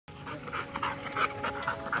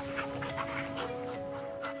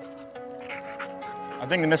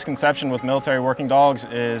think the misconception with military working dogs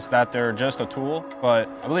is that they're just a tool, but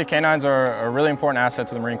I believe canines are a really important asset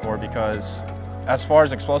to the Marine Corps because as far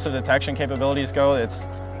as explosive detection capabilities go, it's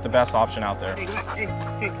the best option out there.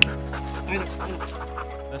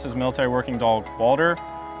 This is military working dog Balder.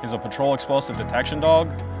 He's a patrol explosive detection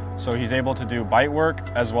dog, so he's able to do bite work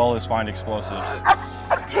as well as find explosives.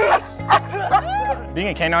 Being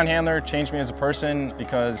a canine handler changed me as a person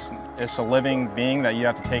because it's a living being that you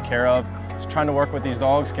have to take care of. So trying to work with these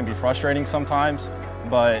dogs can be frustrating sometimes,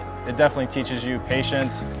 but it definitely teaches you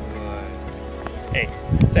patience. Hey,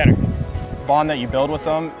 center. The bond that you build with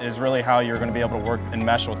them is really how you're going to be able to work and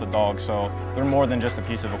mesh with the dog, so they're more than just a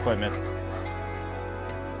piece of equipment.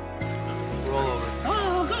 Roll over.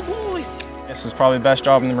 Oh, good boys! This is probably the best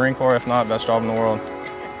job in the Marine Corps, if not best job in the world.